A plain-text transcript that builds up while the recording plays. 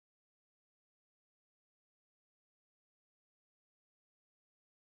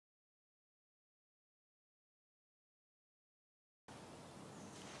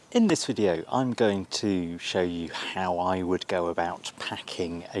In this video I'm going to show you how I would go about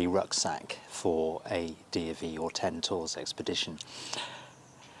packing a rucksack for a DofE or 10 Tours expedition.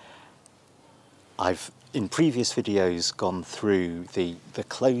 I've in previous videos gone through the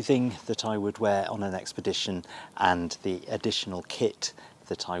clothing that I would wear on an expedition and the additional kit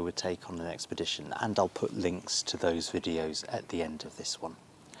that I would take on an expedition, and I'll put links to those videos at the end of this one.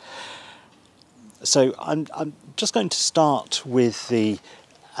 So I'm just going to start with the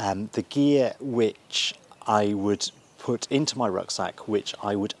gear which I would put into my rucksack, which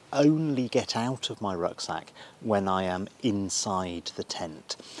I would only get out of my rucksack when I am inside the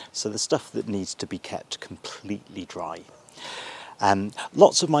tent. So the stuff that needs to be kept completely dry.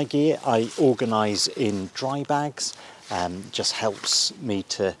 Lots of my gear I organise in dry bags. Just helps me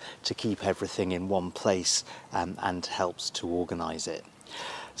to keep everything in one place and helps to organise it.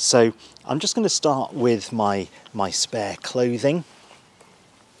 So I'm just going to start with my spare clothing.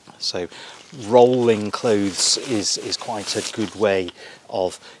 So rolling clothes is quite a good way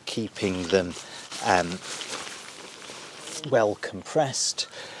of keeping them well compressed.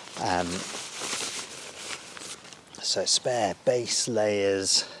 So spare base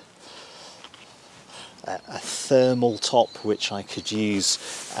layers, a thermal top which I could use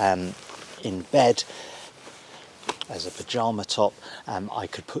in bed as a pyjama top. I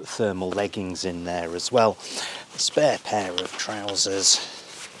could put thermal leggings in there as well. A spare pair of trousers.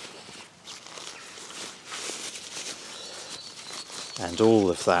 And all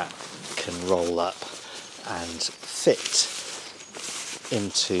of that can roll up and fit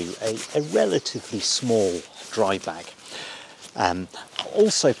into a relatively small dry bag.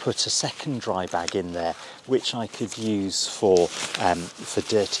 Also put a second dry bag in there which I could use for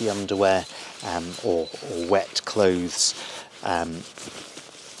dirty underwear or wet clothes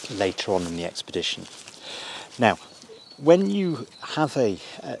later on in the expedition. Now, when you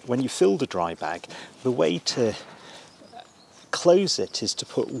fill the dry bag, the way to close it is to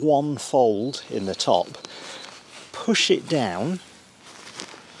put one fold in the top, push it down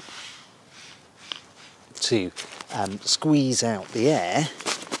to squeeze out the air,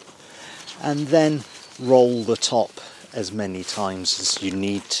 and then roll the top as many times as you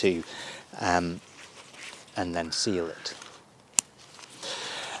need to, and then seal it.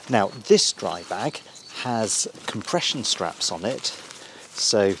 Now, this dry bag has compression straps on it,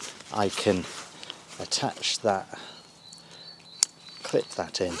 so I can attach that, clip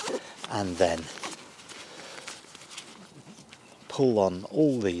that in, and then pull on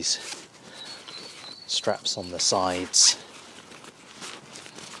all these straps on the sides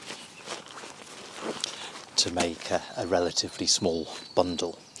to make a relatively small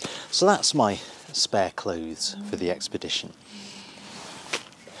bundle. So that's my spare clothes for the expedition.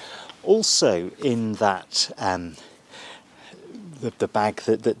 Also in that, the bag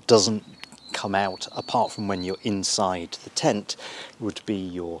that doesn't come out apart from when you're inside the tent would be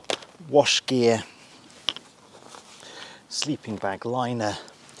your wash gear, sleeping bag liner,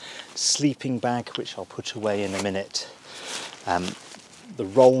 sleeping bag which I'll put away in a minute, the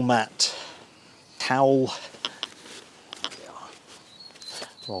roll mat, towel,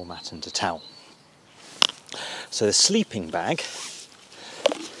 roll mat and a towel. So the sleeping bag,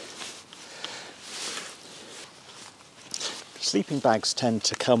 sleeping bags tend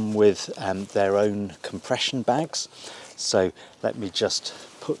to come with their own compression bags, so let me just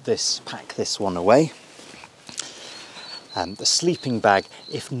pack this one away. The sleeping bag,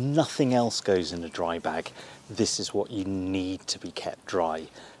 if nothing else goes in a dry bag, this is what you need to be kept dry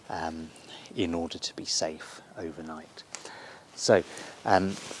in order to be safe overnight. So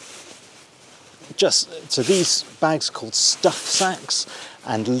these bags are called stuff sacks,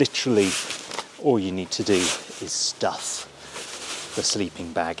 and literally all you need to do is stuff the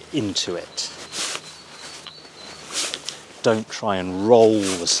sleeping bag into it. Don't try and roll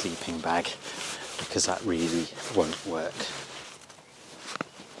the sleeping bag, because that really won't work.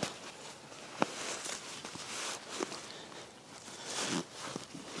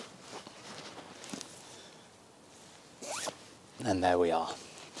 And there we are.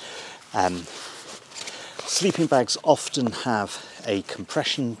 Sleeping bags often have a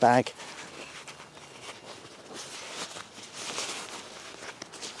compression bag.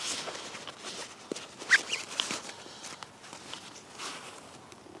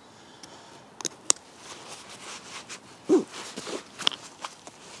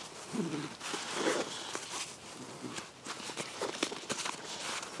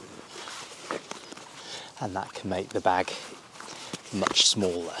 And that can make the bag much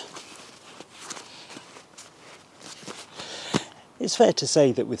smaller. It's fair to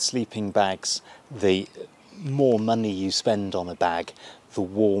say that with sleeping bags, the more money you spend on a bag, the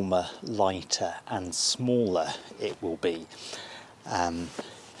warmer, lighter and smaller it will be.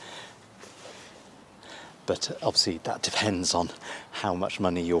 But obviously that depends on how much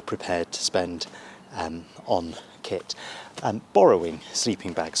money you're prepared to spend on kit. Borrowing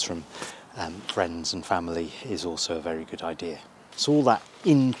sleeping bags from friends and family is also a very good idea. So all that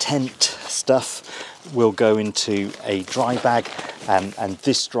in-tent stuff will go into a dry bag, and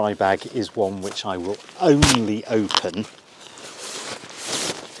this dry bag is one which I will only open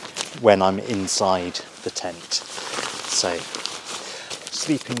when I'm inside the tent. So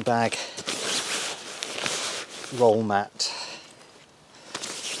sleeping bag, roll mat,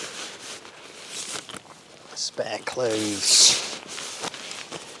 spare clothes,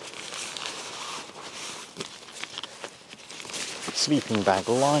 sleeping bag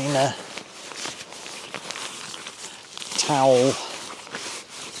liner, towel,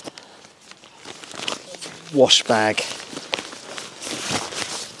 wash bag,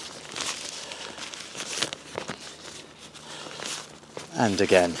 and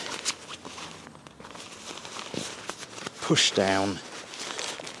again push down,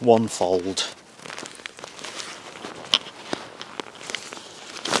 one fold,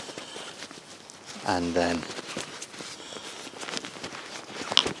 and then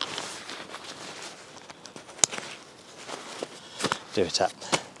do it up.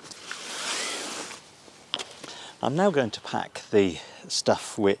 I'm now going to pack the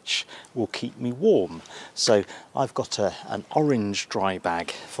stuff which will keep me warm. So I've got an orange dry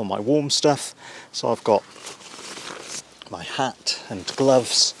bag for my warm stuff. So I've got my hat and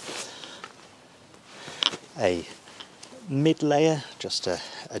gloves, a mid layer, just a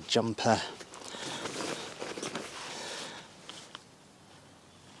jumper,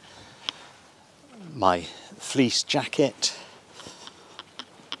 my fleece jacket,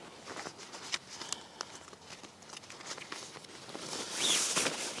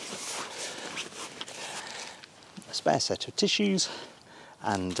 a spare set of tissues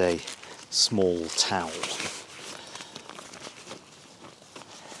and a small towel.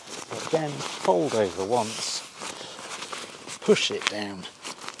 Again, fold over once, push it down,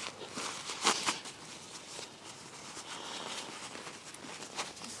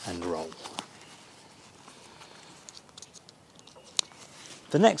 and roll.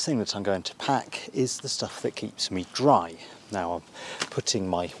 The next thing that I'm going to pack is the stuff that keeps me dry. Now I'm putting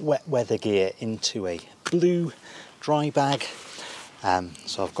my wet weather gear into a blue dry bag.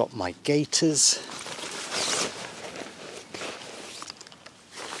 So I've got my gaiters,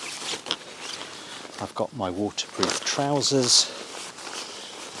 I've got my waterproof trousers,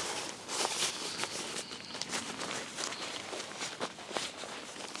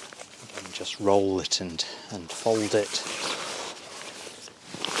 again, just roll it and fold it,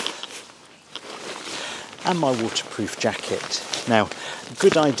 and my waterproof jacket. Now, a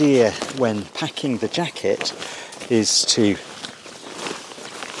good idea when packing the jacket is to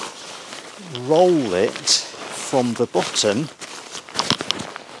roll it from the bottom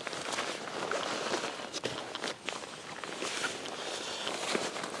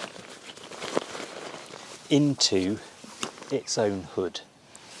into its own hood.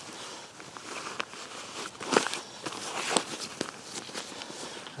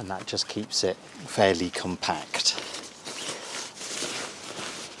 And that just keeps it fairly compact.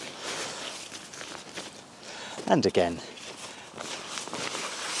 And again,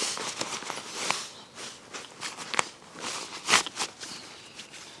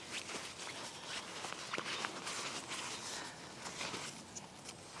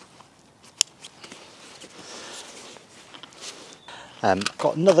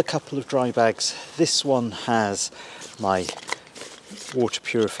 got another couple of dry bags. This one has my water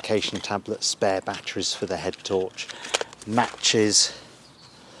purification tablets, spare batteries for the head torch, matches,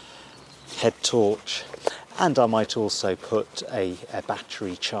 head torch, and I might also put a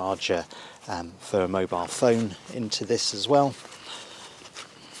battery charger for a mobile phone into this as well.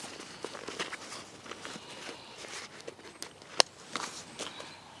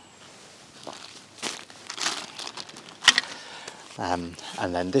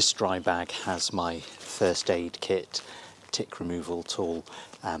 And then this dry bag has my first aid kit, tick removal tool,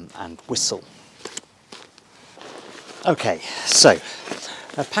 and whistle. Okay, so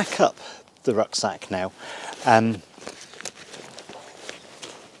I pack up the rucksack now.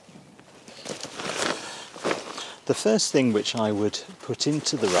 The first thing which I would put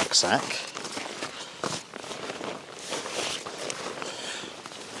into the rucksack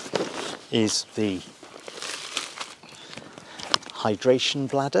is the hydration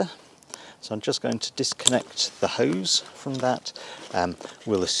bladder. So I'm just going to disconnect the hose from that.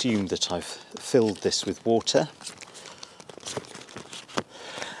 We'll assume that I've filled this with water.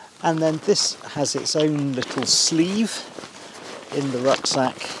 And then this has its own little sleeve in the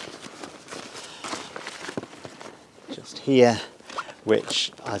rucksack, just here,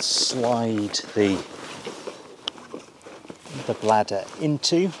 which I slide the bladder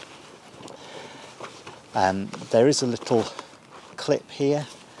into. There is a little clip here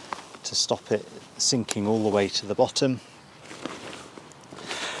to stop it sinking all the way to the bottom,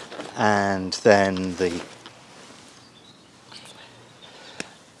 and then the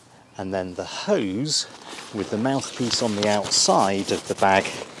hose with the mouthpiece on the outside of the bag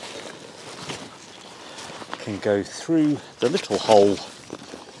can go through the little hole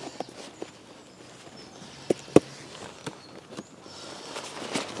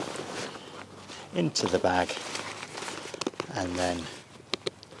into the bag and then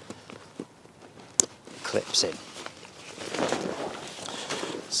clips in.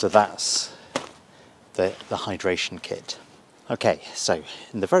 So that's the hydration kit. Okay, so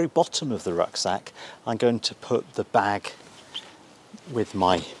in the very bottom of the rucksack I'm going to put the bag with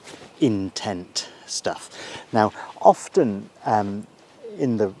my in-tent stuff. Now often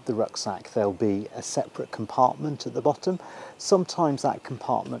in the rucksack there'll be a separate compartment at the bottom. Sometimes that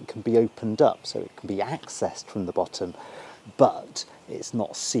compartment can be opened up so it can be accessed from the bottom, but it's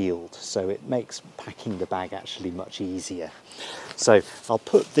not sealed, so it makes packing the bag actually much easier. So I'll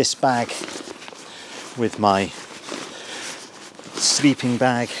put this bag with my sleeping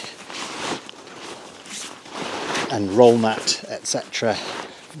bag and roll mat, etc.,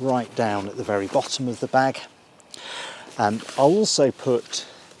 right down at the very bottom of the bag. I'll also put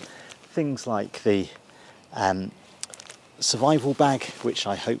things like the survival bag, which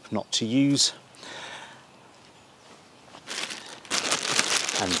I hope not to use,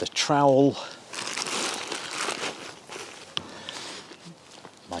 and the trowel,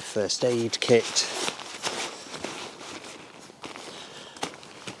 my first aid kit,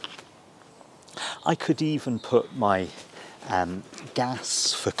 I could even put my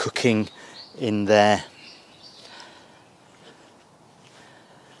gas for cooking in there.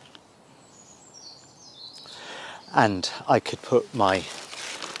 And I could put my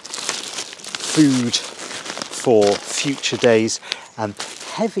food for future days.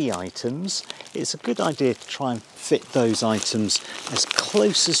 Heavy items, it's a good idea to try and fit those items as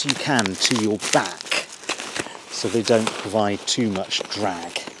close as you can to your back so they don't provide too much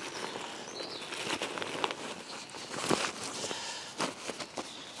drag.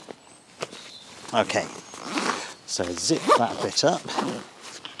 Okay, so zip that bit up,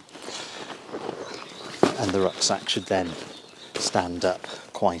 and the rucksack should then stand up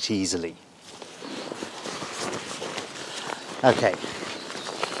quite easily. Okay.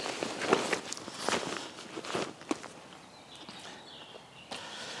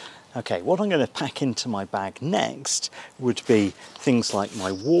 Okay, what I'm going to pack into my bag next would be things like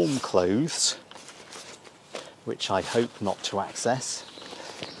my warm clothes, which I hope not to access.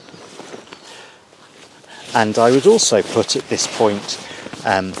 And I would also put at this point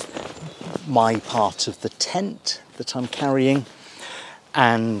my part of the tent that I'm carrying,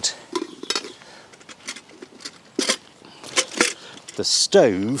 and the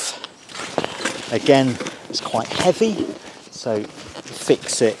stove. Again, it's quite heavy, so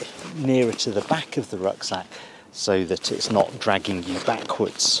fix it nearer to the back of the rucksack so that it's not dragging you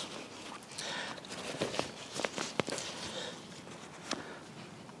backwards.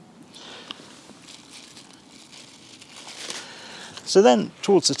 So then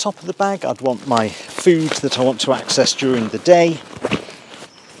towards the top of the bag I'd want my food that I want to access during the day,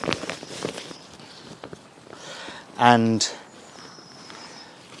 and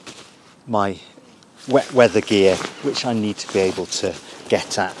my wet weather gear, which I need to be able to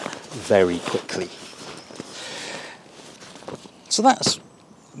get at very quickly. So that's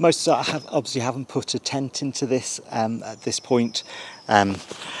most of it. I obviously haven't put a tent into this at this point,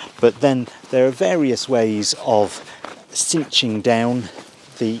 but then there are various ways of cinching down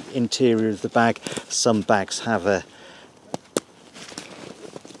the interior of the bag. Some bags have a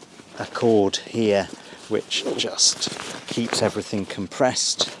cord here which just keeps everything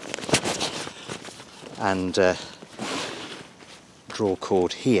compressed, and draw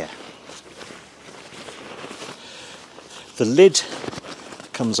cord here. The lid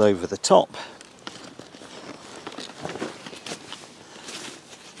comes over the top,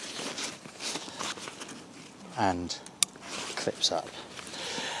 and clips up.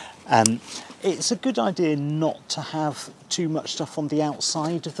 It's a good idea not to have too much stuff on the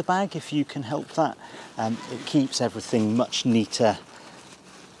outside of the bag if you can help that. It keeps everything much neater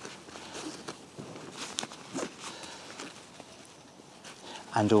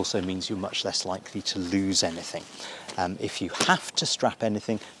and also means you're much less likely to lose anything. If you have to strap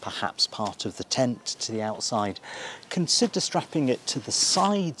anything, perhaps part of the tent, to the outside, consider strapping it to the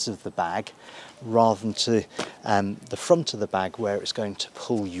sides of the bag rather than to the front of the bag where it's going to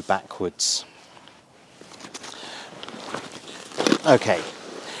pull you backwards. Okay,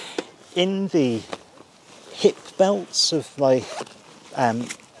 in the hip belts of my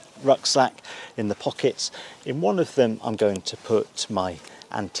rucksack, in the pockets, in one of them I'm going to put my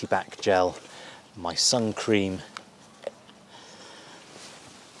anti-bac gel, my sun cream,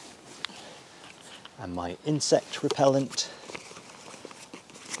 and my insect repellent,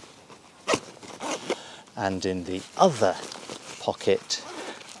 and in the other pocket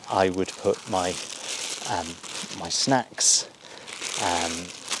I would put my my snacks,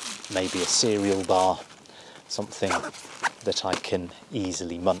 maybe a cereal bar, something that I can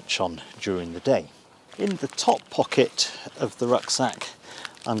easily munch on during the day. In the top pocket of the rucksack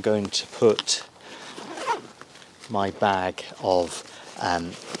I'm going to put my bag of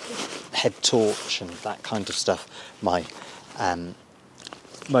head torch and that kind of stuff, my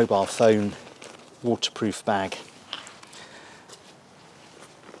mobile phone, waterproof bag,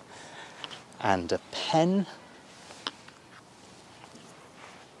 and a pen.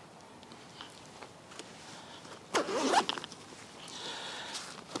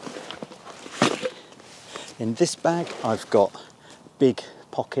 In this bag I've got big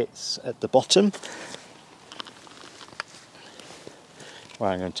pockets at the bottom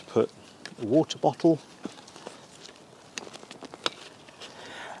where I'm going to put a water bottle.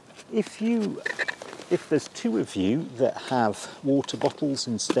 If there's two of you that have water bottles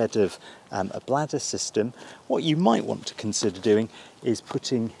instead of a bladder system, what you might want to consider doing is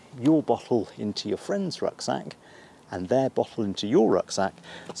putting your bottle into your friend's rucksack and their bottle into your rucksack,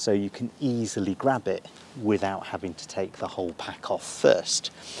 so you can easily grab it without having to take the whole pack off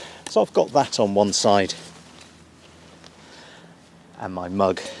first. So I've got that on one side, and my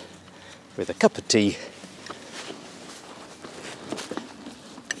mug with a cup of tea,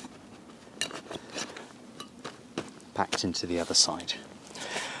 packed into the other side.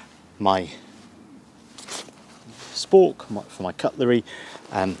 My spork for my cutlery,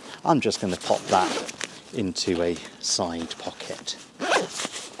 I'm just going to pop that into a side pocket.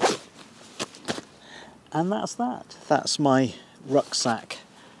 And that's that. That's my rucksack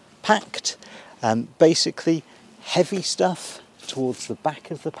packed. Basically heavy stuff towards the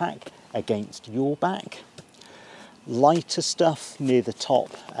back of the pack against your back, lighter stuff near the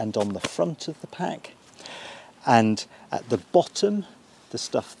top and on the front of the pack, and at the bottom the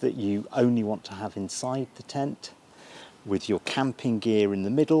stuff that you only want to have inside the tent, with your camping gear in the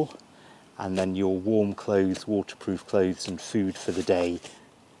middle, and then your warm clothes, waterproof clothes and food for the day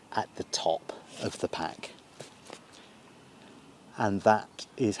at the top of the pack. And that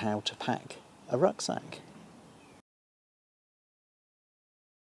is how to pack a rucksack.